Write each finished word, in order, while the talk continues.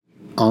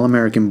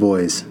All-American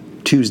Boys,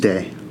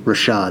 Tuesday,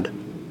 Rashad.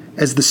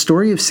 As the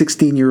story of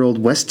 16-year-old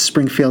West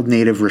Springfield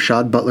native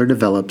Rashad Butler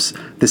develops,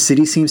 the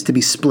city seems to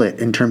be split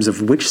in terms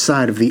of which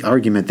side of the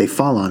argument they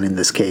fall on in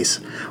this case.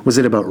 Was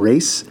it about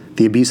race,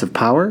 the abuse of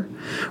power,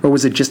 or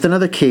was it just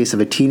another case of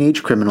a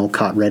teenage criminal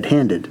caught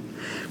red-handed?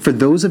 For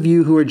those of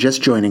you who are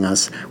just joining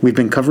us, we've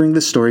been covering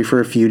this story for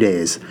a few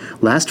days.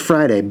 Last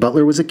Friday,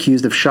 Butler was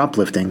accused of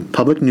shoplifting,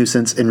 public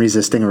nuisance, and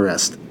resisting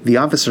arrest. The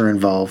officer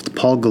involved,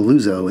 Paul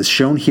Galuzzo, is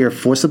shown here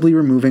forcibly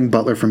removing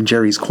Butler from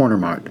Jerry's Corner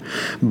Mart.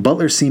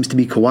 Butler seems to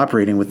be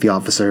cooperating with the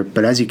officer,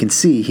 but as you can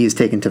see, he is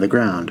taken to the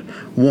ground.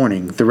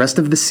 Warning, the rest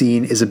of the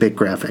scene is a bit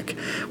graphic.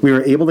 We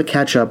were able to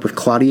catch up with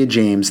Claudia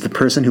James, the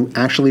person who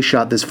actually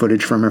shot this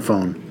footage from her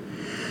phone.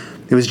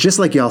 It was just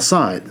like y'all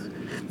saw it.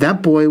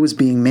 That boy was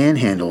being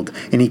manhandled,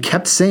 and he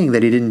kept saying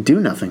that he didn't do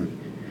nothing.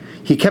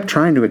 He kept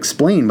trying to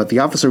explain, but the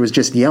officer was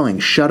just yelling,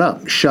 shut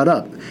up,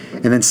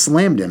 and then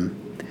slammed him.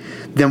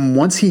 Then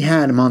once he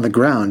had him on the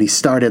ground, he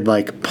started,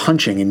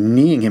 punching and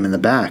kneeing him in the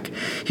back.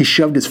 He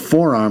shoved his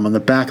forearm on the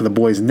back of the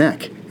boy's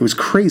neck. It was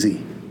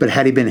crazy. But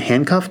had he been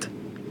handcuffed?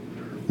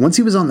 Once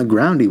he was on the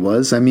ground, he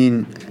was.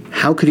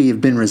 How could he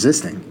have been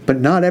resisting? But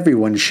not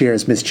everyone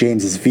shares Miss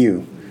James's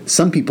view.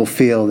 Some people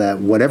feel that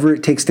whatever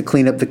it takes to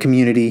clean up the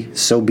community,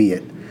 so be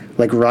it.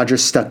 Like Roger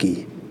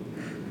Stuckey.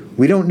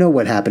 We don't know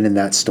what happened in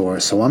that store,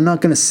 so I'm not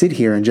going to sit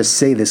here and just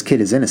say this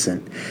kid is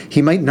innocent.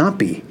 He might not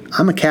be.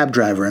 I'm a cab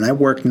driver and I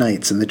work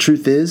nights, and the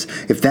truth is,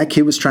 if that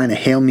kid was trying to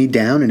hail me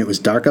down and it was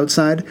dark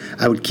outside,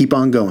 I would keep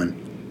on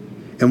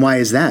going. And why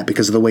is that?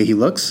 Because of the way he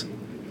looks?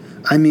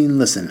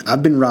 Listen,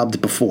 I've been robbed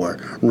before,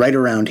 right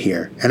around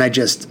here, and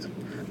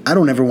I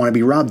don't ever want to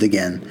be robbed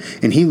again.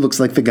 And he looks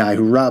like the guy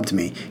who robbed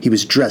me. He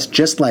was dressed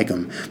just like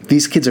him.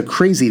 These kids are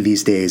crazy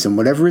these days, and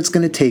whatever it's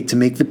going to take to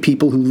make the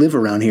people who live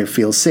around here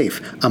feel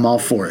safe, I'm all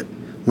for it.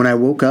 When I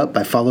woke up,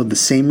 I followed the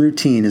same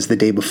routine as the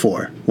day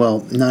before.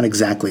 Well, not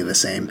exactly the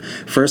same.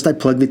 First, I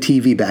plugged the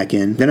TV back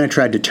in. Then I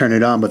tried to turn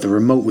it on, but the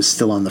remote was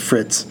still on the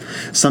fritz.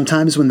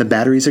 Sometimes when the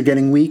batteries are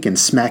getting weak and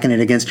smacking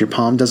it against your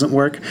palm doesn't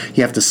work,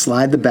 you have to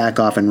slide the back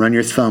off and run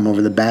your thumb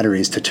over the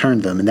batteries to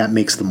turn them, and that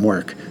makes them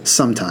work.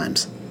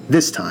 Sometimes.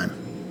 This time.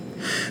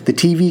 The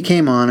TV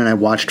came on and I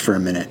watched for a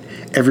minute.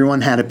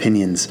 Everyone had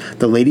opinions.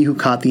 The lady who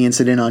caught the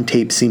incident on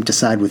tape seemed to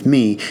side with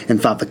me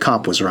and thought the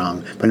cop was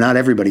wrong, but not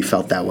everybody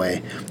felt that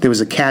way. There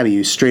was a cabbie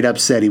who straight up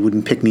said he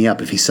wouldn't pick me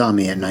up if he saw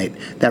me at night.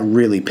 That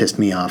really pissed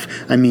me off.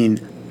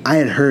 I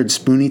had heard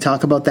Spoonie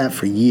talk about that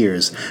for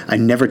years. I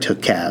never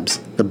took cabs.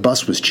 The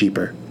bus was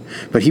cheaper.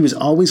 But he was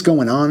always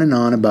going on and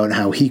on about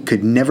how he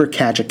could never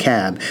catch a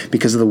cab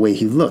because of the way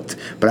he looked.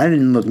 But I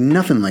didn't look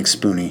nothing like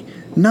Spoonie.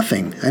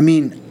 Nothing.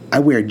 I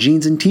wear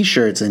jeans and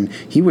t-shirts, and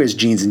he wears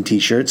jeans and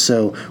t-shirts,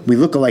 so we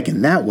look alike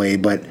in that way,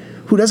 but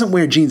who doesn't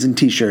wear jeans and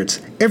t-shirts?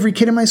 Every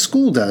kid in my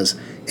school does,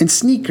 and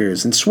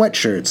sneakers and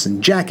sweatshirts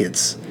and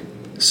jackets.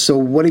 So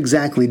what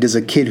exactly does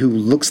a kid who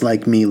looks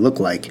like me look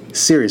like?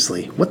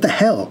 Seriously, what the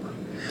hell?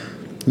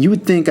 You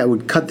would think I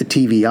would cut the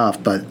TV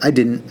off, but I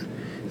didn't.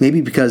 Maybe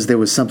because there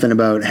was something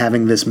about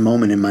having this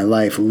moment in my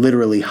life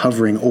literally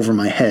hovering over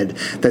my head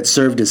that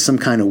served as some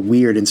kind of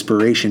weird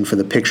inspiration for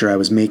the picture I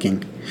was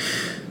making.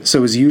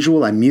 So as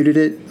usual, I muted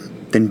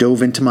it, then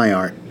dove into my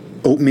art.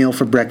 Oatmeal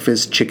for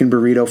breakfast, chicken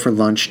burrito for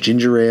lunch,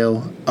 ginger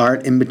ale,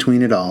 art in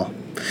between it all.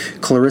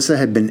 Clarissa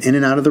had been in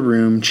and out of the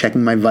room,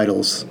 checking my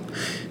vitals,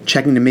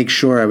 checking to make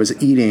sure I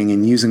was eating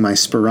and using my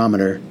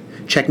spirometer,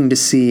 checking to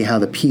see how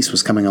the piece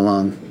was coming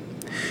along.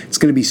 It's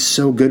going to be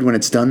so good when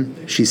it's done,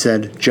 she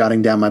said,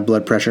 jotting down my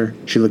blood pressure.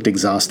 She looked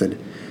exhausted.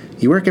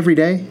 You work every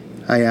day?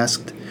 I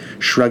asked,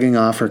 shrugging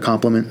off her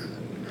compliment.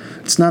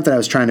 It's not that I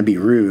was trying to be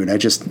rude, I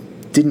just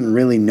didn't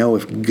really know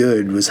if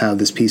good was how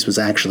this piece was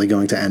actually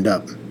going to end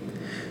up.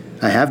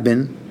 I have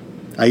been.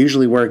 I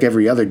usually work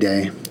every other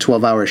day,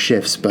 12-hour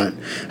shifts, but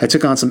I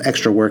took on some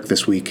extra work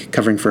this week,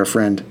 covering for a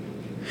friend.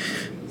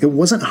 It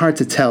wasn't hard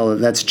to tell that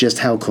that's just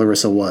how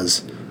Clarissa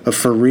was, a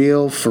for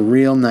real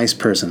nice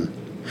person.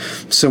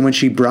 So when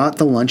she brought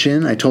the lunch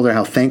in, I told her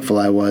how thankful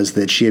I was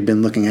that she had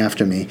been looking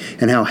after me,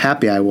 and how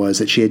happy I was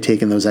that she had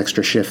taken those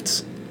extra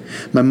shifts.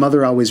 My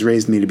mother always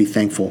raised me to be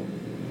thankful.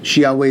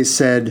 She always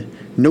said,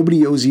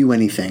 nobody owes you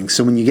anything,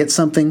 so when you get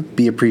something,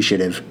 be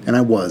appreciative. And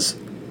I was.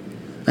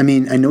 I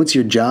know it's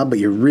your job, but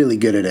you're really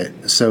good at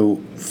it,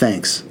 so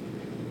thanks.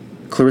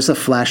 Clarissa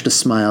flashed a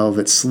smile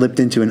that slipped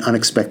into an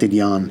unexpected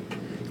yawn.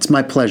 It's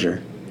my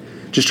pleasure.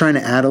 Just trying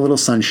to add a little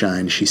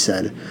sunshine, she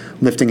said,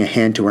 lifting a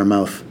hand to her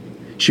mouth.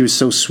 She was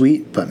so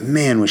sweet, but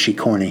man, was she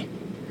corny.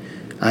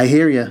 I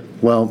hear ya.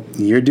 Well,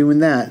 you're doing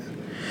that.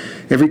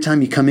 Every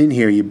time you come in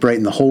here, you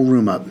brighten the whole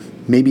room up.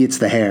 Maybe it's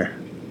the hair.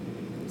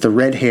 The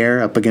red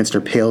hair up against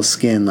her pale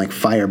skin like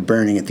fire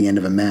burning at the end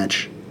of a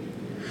match.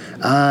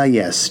 Ah,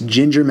 yes,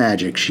 ginger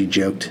magic, she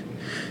joked.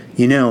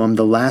 You know, I'm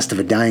the last of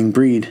a dying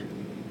breed.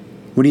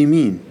 What do you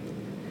mean?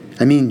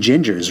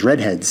 Gingers,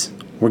 redheads.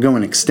 We're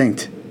going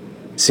extinct.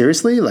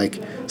 Seriously?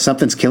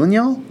 Something's killing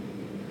y'all?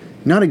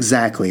 Not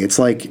exactly. It's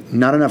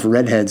not enough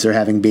redheads are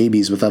having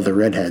babies with other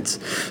redheads,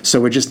 so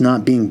we're just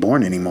not being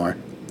born anymore.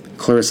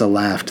 Clarissa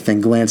laughed, then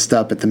glanced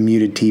up at the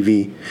muted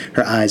TV.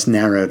 Her eyes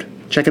narrowed.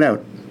 Check it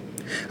out.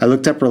 I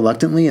looked up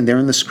reluctantly, and there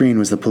on the screen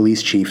was the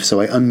police chief,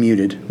 so I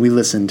unmuted. We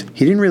listened.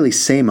 He didn't really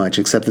say much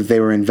except that they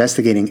were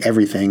investigating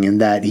everything and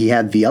that he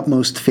had the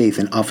utmost faith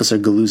in Officer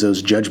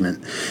Galuzzo's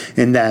judgment,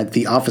 and that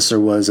the officer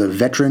was a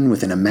veteran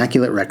with an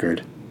immaculate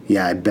record.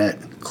 Yeah, I bet,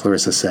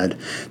 Clarissa said.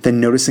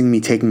 Then noticing me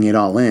taking it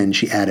all in,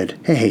 she added,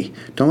 Hey,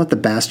 don't let the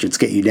bastards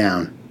get you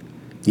down.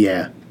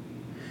 Yeah.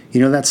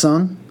 You know that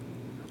song?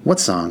 What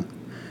song?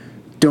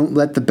 Don't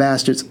let the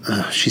bastards...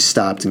 She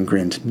stopped and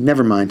grinned.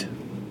 Never mind.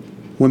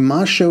 When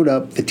Ma showed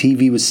up, the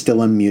TV was still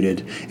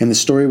unmuted, and the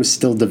story was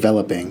still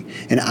developing,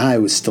 and I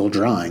was still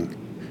drawing.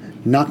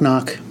 Knock,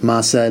 knock, Ma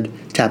said,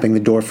 tapping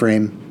the door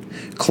frame.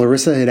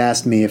 Clarissa had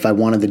asked me if I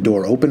wanted the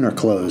door open or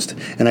closed,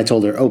 and I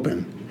told her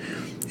open.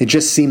 It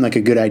just seemed like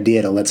a good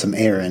idea to let some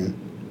air in,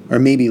 or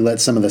maybe let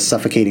some of the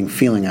suffocating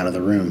feeling out of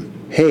the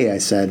room. Hey, I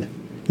said,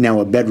 now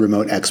a bed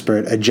remote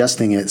expert,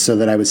 adjusting it so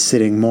that I was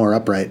sitting more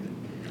upright.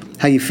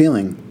 How you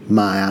feeling?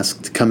 Ma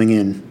asked, coming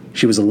in.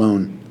 She was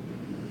alone.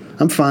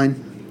 I'm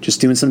fine. Just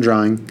doing some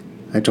drawing,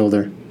 I told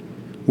her.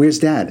 Where's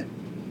Dad?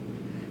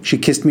 She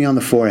kissed me on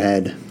the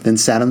forehead, then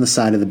sat on the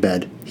side of the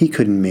bed. He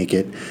couldn't make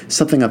it.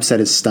 Something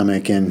upset his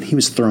stomach, and he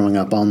was throwing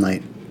up all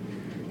night.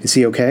 Is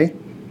he okay?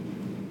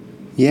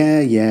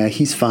 Yeah,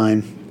 he's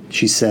fine,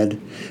 she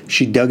said.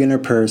 She dug in her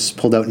purse,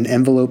 pulled out an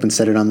envelope, and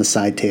set it on the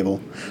side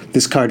table.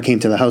 This card came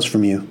to the house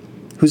from you.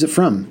 Who's it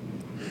from?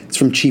 It's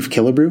from Chief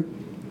Killebrew?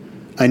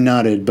 I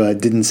nodded,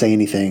 but didn't say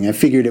anything. I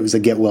figured it was a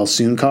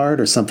get-well-soon card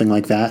or something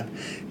like that.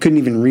 Couldn't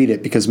even read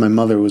it because my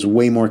mother was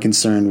way more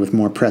concerned with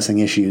more pressing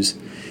issues.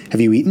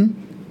 Have you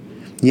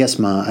eaten? Yes,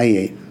 Ma, I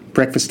ate.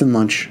 Breakfast and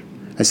lunch,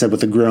 I said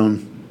with a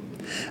groan.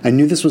 I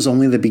knew this was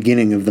only the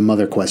beginning of the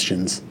mother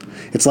questions.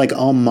 It's like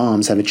all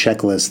moms have a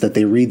checklist that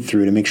they read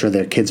through to make sure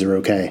their kids are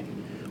okay.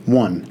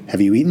 1.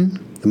 Have you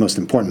eaten? The most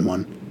important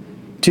one.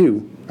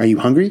 2. Are you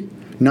hungry?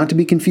 Not to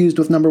be confused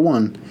with number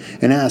 1.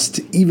 And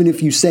asked, even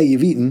if you say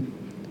you've eaten.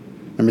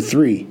 Number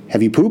 3,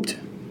 have you pooped?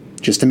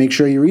 Just to make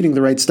sure you're eating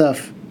the right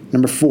stuff.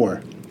 Number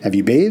 4, have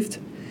you bathed?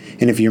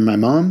 And if you're my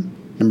mom?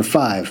 Number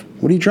 5,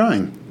 what are you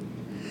drawing?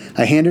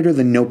 I handed her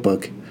the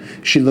notebook.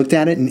 She looked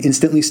at it and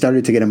instantly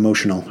started to get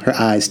emotional, her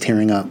eyes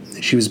tearing up.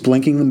 She was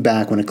blinking them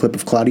back when a clip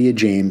of Claudia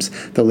James,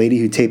 the lady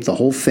who taped the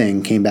whole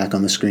thing, came back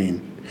on the screen.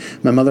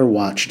 My mother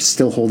watched,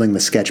 still holding the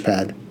sketch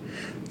pad.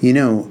 You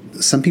know,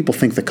 some people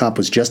think the cop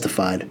was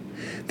justified.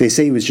 They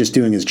say he was just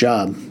doing his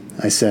job,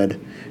 I said,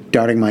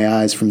 darting my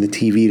eyes from the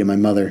TV to my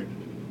mother.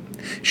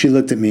 She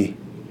looked at me.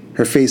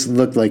 Her face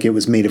looked like it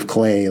was made of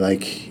clay,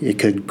 like it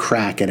could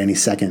crack at any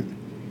second.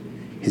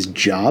 His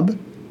job?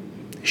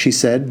 She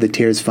said, the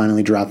tears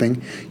finally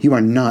dropping. You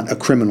are not a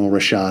criminal,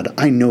 Rashad.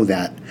 I know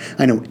that.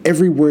 I know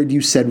every word you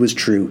said was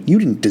true. You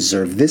didn't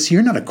deserve this.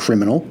 You're not a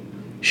criminal,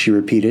 she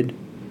repeated.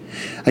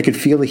 I could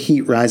feel the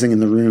heat rising in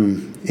the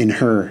room, in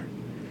her.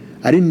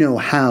 I didn't know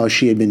how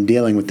she had been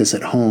dealing with this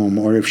at home,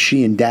 or if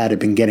she and Dad had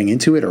been getting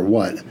into it or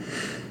what.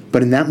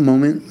 But in that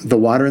moment, the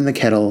water in the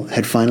kettle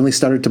had finally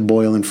started to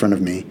boil in front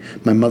of me.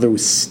 My mother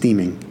was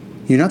steaming.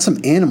 You're not some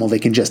animal they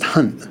can just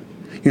hunt.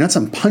 You're not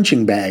some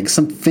punching bag,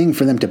 some thing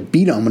for them to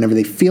beat on whenever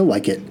they feel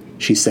like it,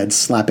 she said,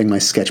 slapping my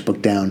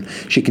sketchbook down.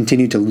 She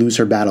continued to lose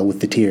her battle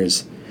with the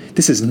tears.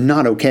 This is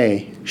not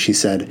okay, she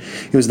said.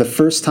 It was the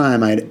first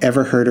time I had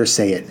ever heard her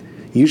say it.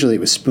 Usually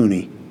it was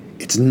spoony.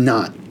 It's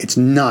not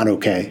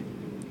okay.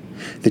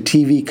 The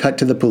TV cut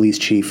to the police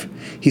chief.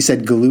 He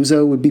said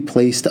Galuzzo would be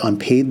placed on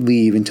paid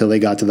leave until they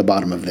got to the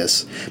bottom of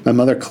this. My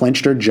mother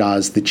clenched her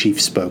jaws as the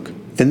chief spoke.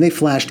 Then they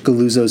flashed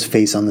Galuzzo's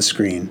face on the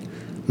screen.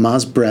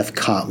 Ma's breath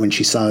caught when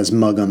she saw his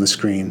mug on the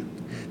screen.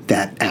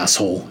 That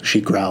asshole,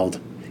 she growled.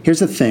 Here's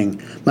the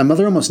thing. My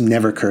mother almost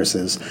never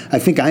curses. I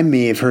think I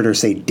may have heard her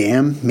say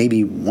damn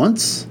maybe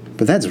once,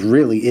 but that's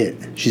really it.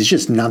 She's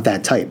just not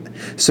that type.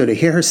 So to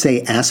hear her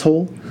say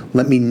asshole,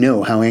 let me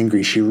know how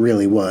angry she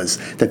really was,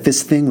 that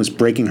this thing was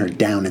breaking her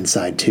down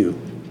inside too.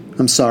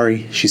 I'm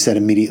sorry, she said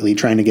immediately,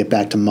 trying to get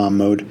back to mom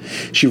mode.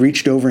 She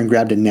reached over and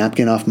grabbed a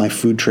napkin off my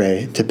food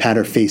tray to pat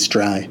her face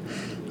dry.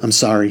 I'm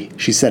sorry,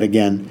 she said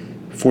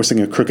again, forcing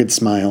a crooked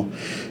smile,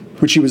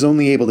 which she was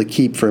only able to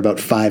keep for about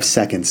 5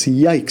 seconds.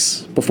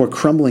 Yikes! Before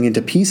crumbling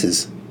into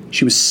pieces.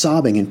 She was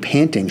sobbing and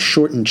panting,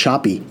 short and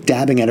choppy,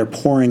 dabbing at her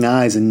pouring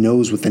eyes and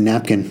nose with the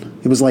napkin.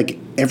 It was like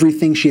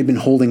everything she had been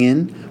holding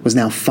in was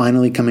now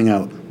finally coming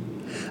out.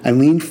 I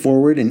leaned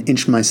forward and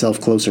inched myself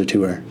closer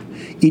to her.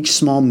 Each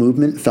small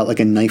movement felt like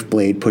a knife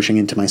blade pushing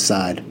into my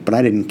side, but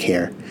I didn't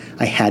care.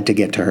 I had to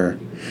get to her.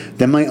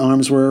 Then my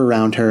arms were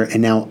around her,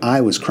 and now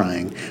I was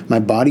crying, my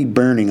body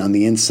burning on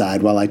the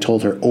inside while I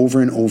told her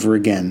over and over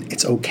again,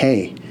 it's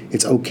okay,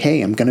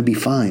 I'm gonna be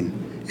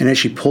fine. And as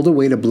she pulled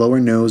away to blow her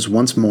nose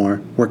once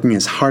more, working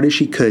as hard as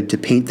she could to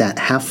paint that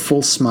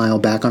half-full smile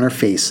back on her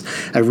face,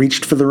 I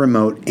reached for the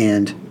remote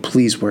and,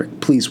 please work,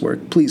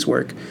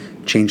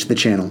 changed the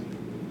channel.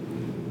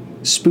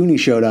 Spoonie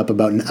showed up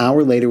about an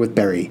hour later with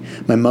Berry.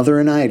 My mother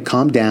and I had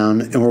calmed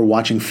down and were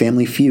watching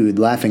Family Feud,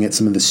 laughing at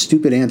some of the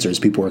stupid answers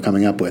people were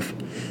coming up with.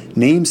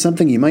 Name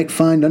something you might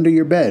find under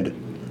your bed.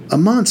 A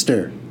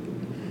monster.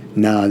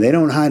 Nah, they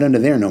don't hide under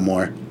there no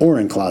more, or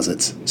in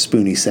closets,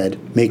 Spoonie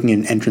said, making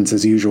an entrance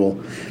as usual.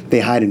 They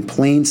hide in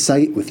plain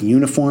sight with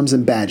uniforms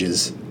and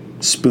badges.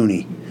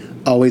 Spoonie,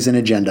 always an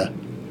agenda.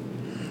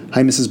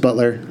 Hi, Mrs.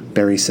 Butler,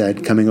 Barry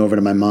said, coming over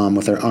to my mom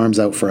with her arms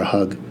out for a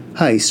hug.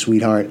 Hi,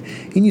 sweetheart.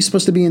 Ain't you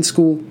supposed to be in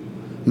school?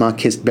 Ma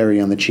kissed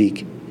Barry on the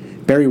cheek.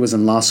 Barry was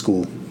in law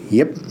school.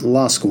 Yep,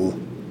 law school.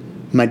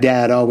 My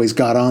dad always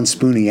got on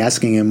Spoonie,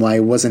 asking him why he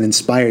wasn't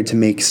inspired to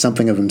make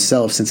something of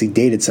himself since he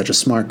dated such a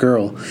smart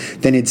girl.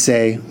 Then he'd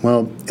say,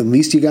 well, at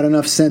least you got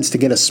enough sense to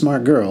get a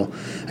smart girl.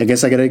 I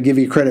guess I gotta give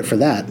you credit for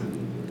that.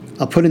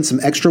 I'll put in some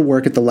extra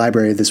work at the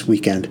library this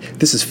weekend.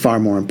 This is far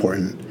more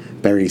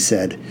important, Barry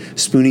said.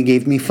 Spoonie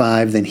gave me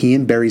 5, then he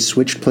and Barry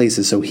switched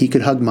places so he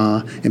could hug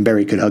Ma and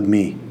Barry could hug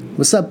me.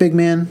 What's up, big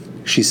man?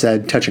 She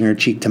said, touching her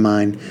cheek to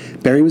mine.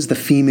 Barry was the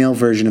female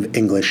version of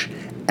English.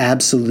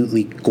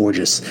 Absolutely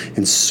gorgeous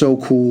and so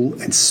cool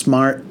and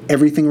smart,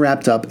 everything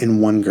wrapped up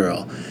in one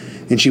girl.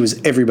 And she was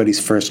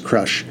everybody's first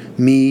crush.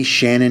 Me,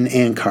 Shannon,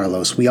 and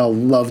Carlos. We all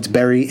loved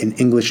Barry, and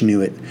English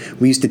knew it.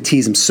 We used to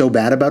tease him so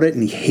bad about it,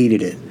 and he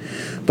hated it.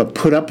 But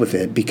put up with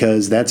it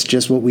because that's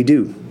just what we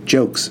do.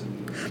 Jokes.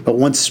 But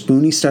once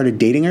Spoonie started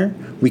dating her,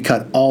 we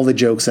cut all the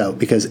jokes out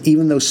because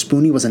even though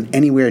Spoonie wasn't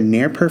anywhere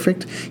near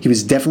perfect, he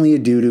was definitely a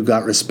dude who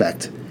got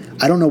respect.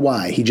 I don't know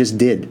why, he just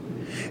did.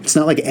 It's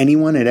not like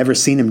anyone had ever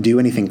seen him do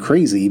anything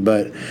crazy,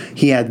 but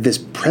he had this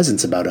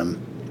presence about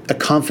him, a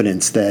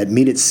confidence that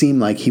made it seem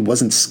like he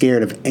wasn't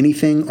scared of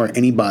anything or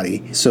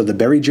anybody. So the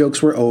Barry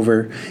jokes were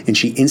over, and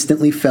she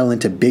instantly fell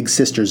into big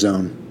sister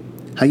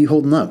zone. How you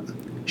holding up?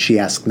 She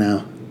asked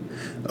now.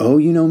 Oh,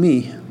 you know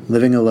me,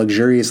 living a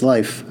luxurious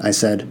life, I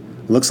said.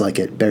 Looks like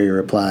it, Barry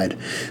replied.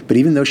 But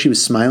even though she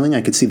was smiling,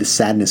 I could see the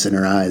sadness in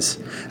her eyes.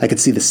 I could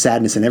see the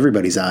sadness in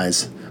everybody's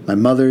eyes. My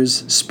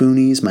mother's,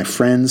 Spoonie's, my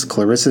friends,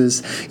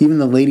 Clarissa's, even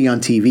the lady on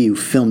TV who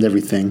filmed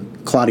everything,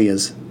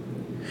 Claudia's.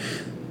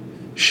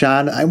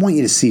 Shad, I want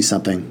you to see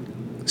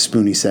something,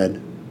 Spoonie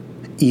said,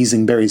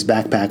 easing Barry's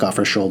backpack off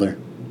her shoulder.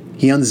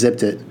 He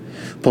unzipped it,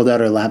 pulled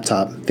out her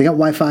laptop. They got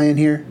Wi-Fi in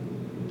here?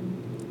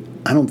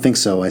 I don't think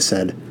so, I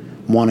said,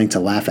 wanting to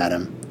laugh at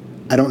him.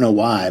 I don't know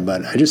why,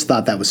 but I just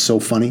thought that was so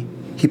funny.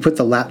 He put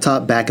the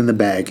laptop back in the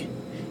bag.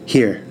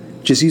 Here,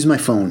 just use my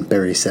phone,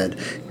 Barry said,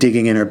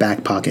 digging in her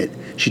back pocket.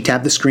 She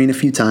tapped the screen a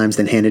few times,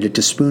 then handed it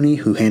to Spoonie,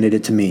 who handed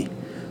it to me.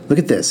 Look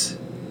at this.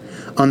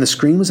 On the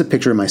screen was a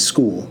picture of my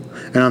school,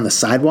 and on the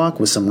sidewalk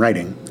was some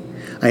writing.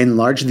 I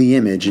enlarged the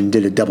image and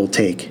did a double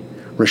take.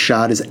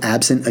 Rashad is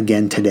absent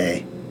again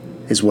today,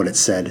 is what it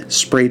said,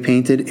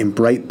 spray-painted in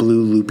bright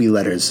blue loopy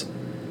letters.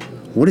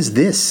 What is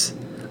this?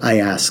 I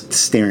asked,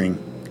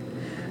 staring.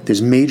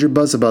 There's major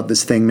buzz about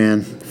this thing,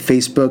 man.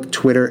 Facebook,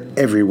 Twitter,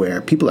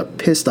 everywhere. People are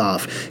pissed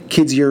off.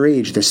 Kids your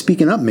age, they're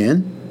speaking up,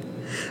 man.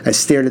 I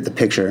stared at the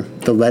picture.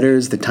 The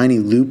letters, the tiny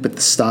loop at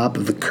the stop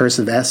of the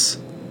cursive S.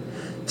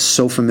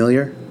 So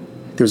familiar.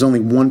 There was only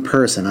one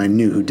person I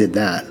knew who did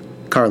that.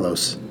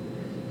 Carlos.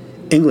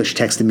 English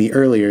texted me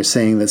earlier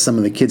saying that some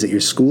of the kids at your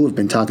school have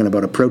been talking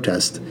about a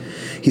protest.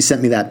 He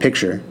sent me that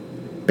picture,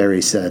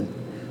 Barry said.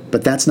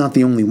 But that's not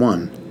the only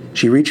one.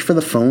 She reached for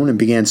the phone and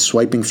began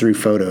swiping through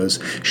photos,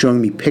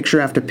 showing me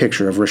picture after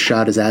picture of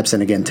Rashad is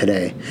absent again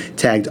today,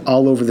 tagged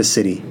all over the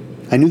city.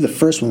 I knew the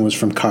first one was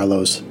from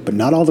Carlos, but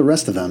not all the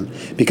rest of them,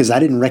 because I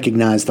didn't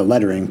recognize the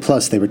lettering,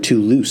 plus they were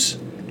too loose.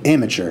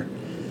 Amateur.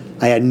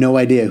 I had no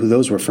idea who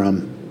those were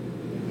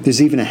from.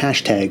 There's even a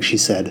hashtag, she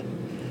said.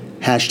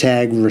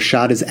 Hashtag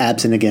Rashad is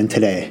absent again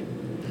today.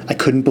 I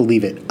couldn't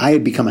believe it. I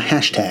had become a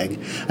hashtag.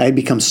 I had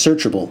become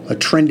searchable, a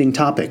trending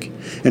topic,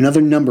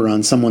 another number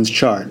on someone's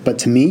chart, but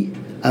to me,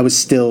 I was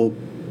still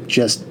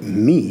just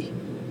me.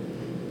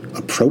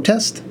 A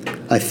protest?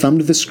 I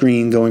thumbed the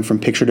screen going from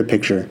picture to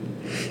picture.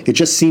 It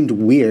just seemed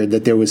weird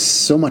that there was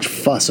so much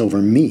fuss over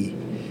me.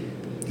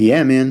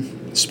 Yeah, man,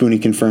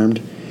 Spoonie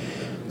confirmed.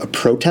 A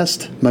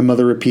protest? My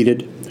mother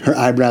repeated, her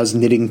eyebrows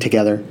knitting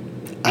together.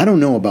 I don't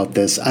know about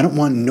this. I don't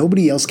want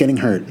nobody else getting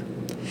hurt.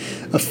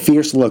 A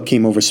fierce look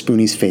came over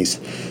Spoonie's face.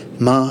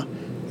 Ma,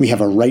 we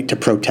have a right to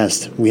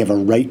protest. We have a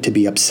right to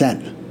be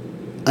upset.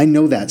 I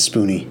know that,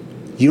 Spoonie.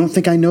 You don't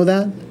think I know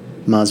that?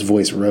 Ma's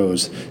voice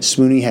rose.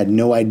 Spoonie had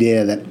no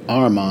idea that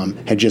our mom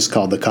had just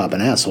called the cop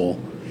an asshole.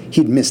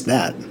 He'd missed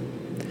that.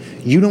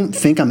 You don't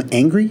think I'm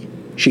angry?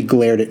 She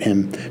glared at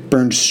him,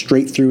 burned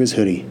straight through his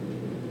hoodie.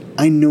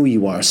 I know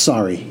you are.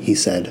 Sorry, he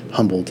said,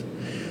 humbled.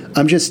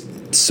 I'm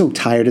just so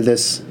tired of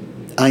this.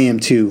 I am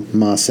too,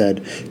 Ma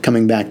said,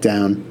 coming back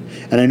down.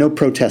 And I know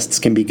protests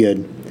can be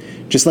good.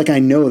 Just like I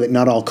know that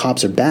not all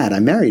cops are bad. I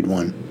married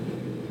one.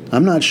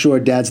 I'm not sure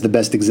Dad's the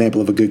best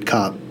example of a good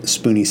cop,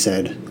 Spoonie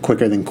said,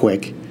 quicker than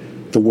quick,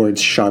 the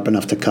words sharp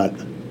enough to cut.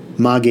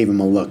 Ma gave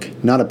him a look,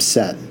 not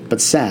upset, but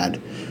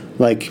sad,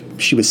 like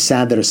she was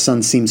sad that her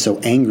son seemed so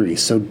angry,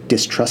 so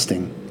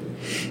distrusting.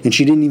 And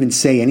she didn't even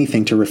say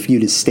anything to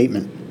refute his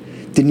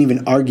statement, didn't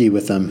even argue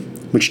with him,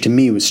 which to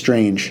me was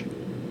strange.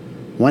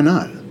 Why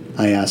not?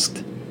 I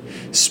asked.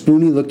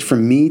 Spoonie looked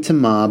from me to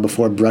Ma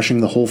before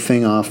brushing the whole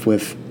thing off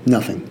with,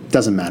 nothing,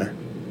 doesn't matter.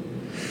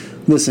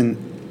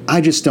 Listen, I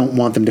just don't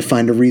want them to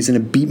find a reason to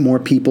beat more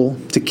people,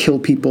 to kill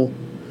people.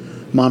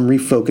 Mom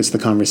refocused the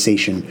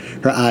conversation,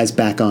 her eyes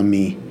back on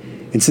me.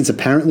 And since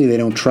apparently they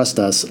don't trust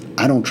us,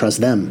 I don't trust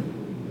them.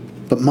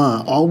 But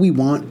Ma, all we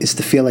want is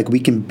to feel like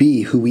we can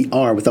be who we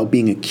are without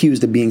being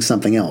accused of being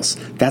something else.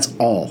 That's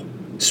all.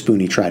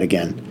 Spoonie tried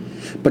again.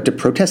 But do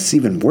protests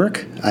even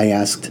work? I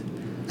asked.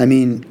 I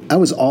mean, I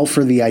was all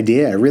for the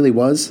idea, I really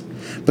was.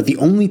 But the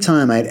only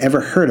time I had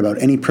ever heard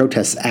about any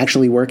protests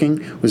actually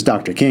working was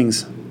Dr.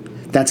 King's.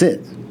 That's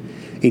it.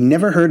 I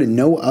never heard of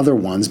no other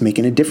ones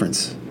making a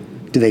difference.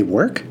 Do they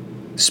work?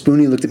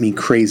 Spoonie looked at me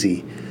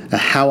crazy, a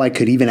how I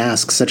could even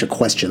ask such a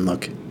question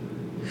look.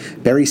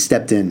 Barry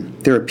stepped in.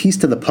 They're a piece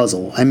to the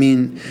puzzle. I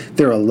mean,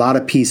 there are a lot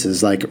of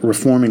pieces, like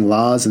reforming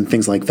laws and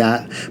things like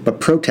that, but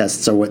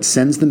protests are what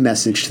sends the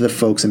message to the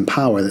folks in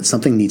power that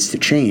something needs to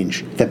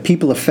change, that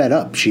people are fed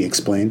up, she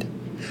explained.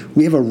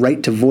 We have a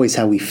right to voice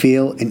how we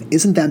feel, and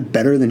isn't that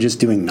better than just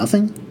doing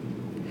nothing?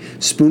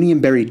 Spoonie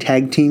and Barry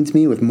tag-teamed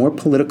me with more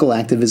political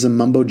activism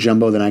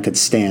mumbo-jumbo than I could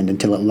stand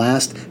until at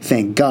last,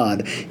 thank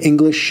God,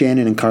 English,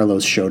 Shannon, and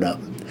Carlos showed up.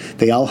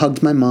 They all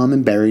hugged my mom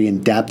and Barry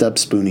and dapped up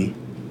Spoonie.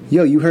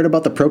 Yo, you heard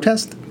about the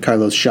protest?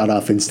 Carlos shot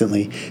off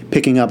instantly,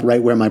 picking up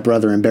right where my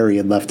brother and Barry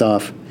had left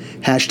off.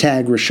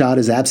 Hashtag Rashad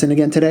is absent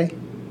again today?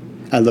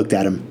 I looked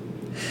at him.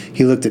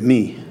 He looked at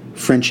me.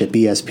 Friendship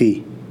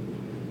ESP.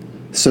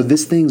 So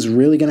this thing's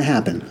really gonna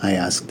happen? I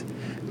asked.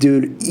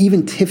 Dude,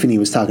 even Tiffany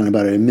was talking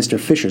about it in Mr.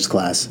 Fisher's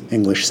class,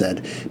 English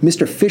said.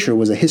 Mr. Fisher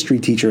was a history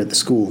teacher at the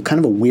school. Kind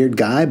of a weird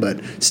guy, but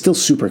still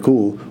super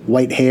cool.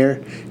 White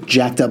hair,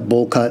 jacked up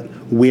bowl cut,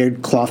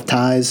 weird cloth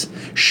ties,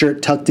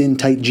 shirt tucked in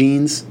tight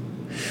jeans.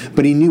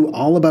 But he knew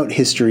all about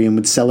history and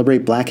would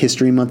celebrate Black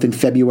History Month in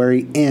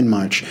February and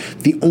March.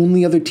 The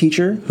only other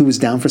teacher who was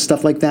down for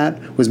stuff like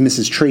that was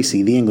Mrs.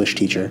 Tracy, the English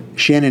teacher.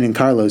 Shannon and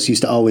Carlos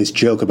used to always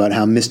joke about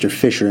how Mr.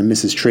 Fisher and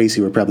Mrs. Tracy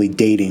were probably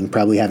dating,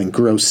 probably having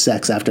gross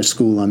sex after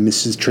school on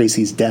Mrs.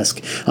 Tracy's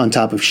desk on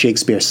top of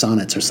Shakespeare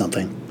sonnets or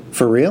something.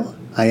 For real?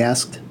 I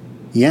asked.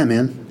 Yeah,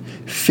 man.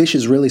 Fish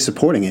is really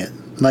supporting it.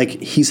 Like,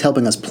 he's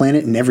helping us plan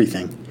it and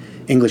everything.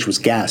 English was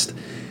gassed.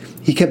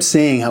 He kept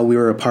saying how we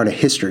were a part of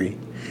history.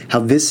 How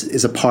this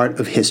is a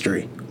part of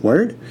history.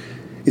 Word?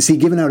 Is he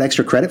giving out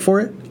extra credit for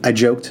it? I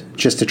joked,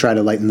 just to try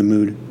to lighten the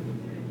mood.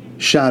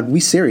 Shad, we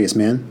serious,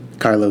 man,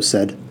 Carlos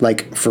said.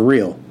 Like, for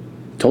real.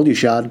 Told you,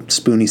 Shad,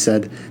 Spoonie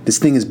said. This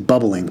thing is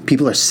bubbling.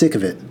 People are sick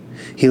of it.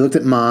 He looked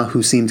at Ma,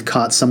 who seemed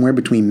caught somewhere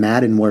between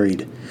mad and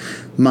worried.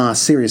 Ma,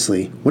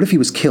 seriously, what if he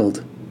was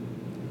killed?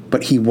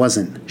 But he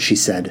wasn't, she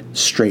said,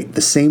 straight,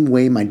 the same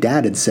way my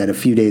dad had said a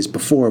few days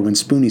before when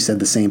Spoonie said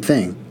the same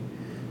thing.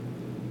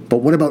 But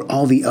what about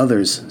all the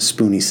others,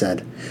 Spoonie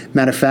said.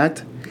 Matter of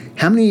fact,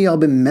 how many of y'all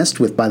been messed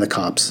with by the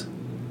cops?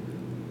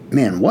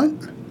 Man, what?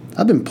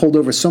 I've been pulled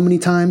over so many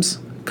times,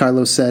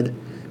 Carlos said.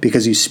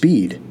 Because you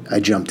speed, I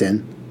jumped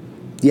in.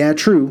 Yeah,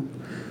 true.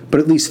 But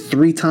at least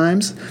 3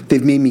 times,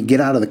 they've made me get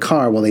out of the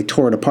car while they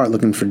tore it apart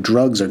looking for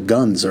drugs or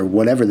guns or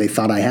whatever they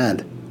thought I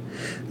had.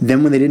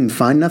 Then when they didn't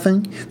find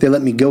nothing, they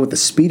let me go with the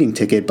speeding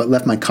ticket but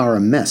left my car a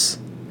mess.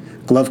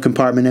 Glove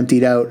compartment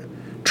emptied out,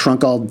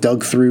 trunk all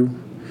dug through.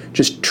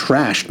 Just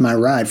trashed my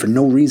ride for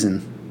no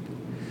reason.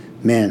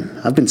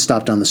 Man, I've been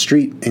stopped on the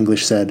street,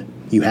 English said.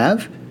 You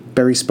have?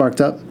 Barry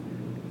sparked up.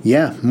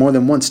 Yeah, more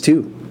than once,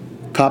 too.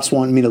 Cops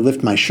wanted me to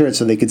lift my shirt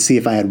so they could see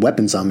if I had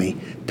weapons on me,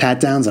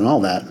 pat-downs and all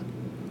that.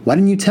 Why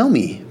didn't you tell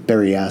me?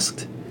 Barry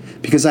asked.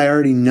 Because I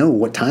already know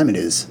what time it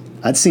is.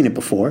 I'd seen it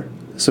before,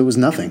 so it was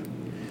nothing.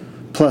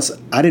 Plus,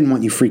 I didn't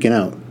want you freaking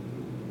out.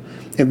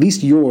 At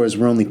least yours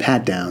were only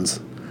pat-downs.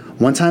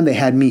 One time they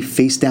had me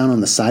face down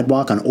on the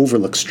sidewalk on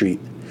Overlook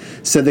Street.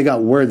 Said they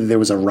got word that there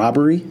was a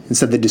robbery and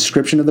said the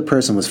description of the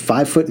person was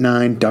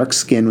 5'9", dark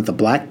skin with a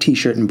black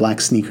t-shirt and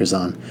black sneakers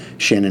on,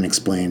 Shannon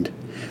explained.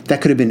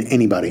 That could have been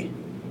anybody.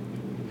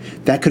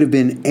 That could have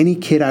been any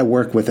kid I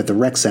work with at the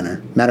rec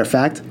center. Matter of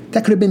fact,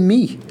 that could have been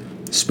me,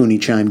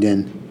 Spoonie chimed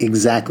in.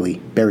 Exactly,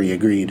 Barry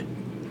agreed.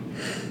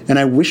 And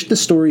I wished the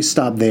story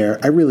stopped there,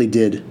 I really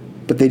did,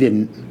 but they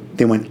didn't.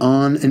 They went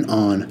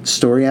on,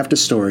 story after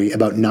story,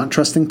 about not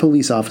trusting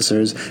police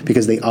officers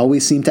because they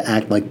always seemed to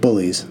act like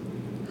bullies.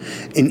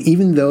 And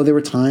even though there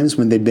were times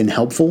when they'd been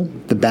helpful,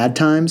 the bad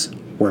times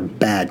were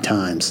bad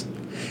times.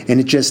 And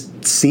it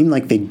just seemed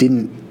like they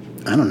didn't,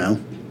 I don't know,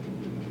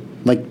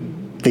 like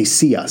they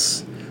see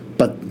us,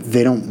 but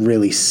they don't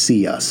really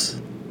see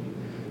us.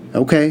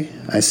 Okay,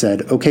 I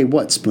said. Okay,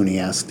 what? Spoonie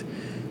asked.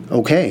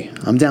 Okay,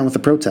 I'm down with the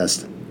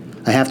protest.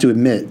 I have to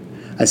admit,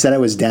 I said I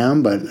was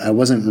down, but I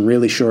wasn't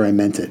really sure I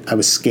meant it. I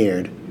was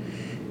scared.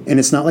 And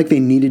it's not like they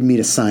needed me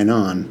to sign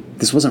on.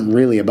 This wasn't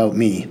really about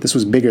me. This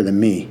was bigger than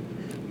me.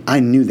 I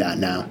knew that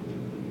now.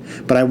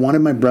 But I wanted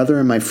my brother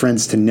and my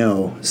friends to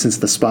know, since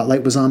the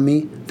spotlight was on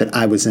me, that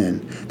I was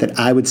in, that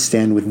I would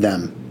stand with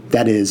them.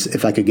 That is,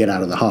 if I could get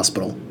out of the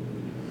hospital.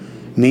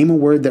 Name a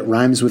word that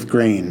rhymes with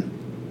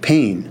grain.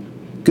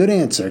 Pain. Good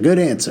answer, good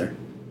answer.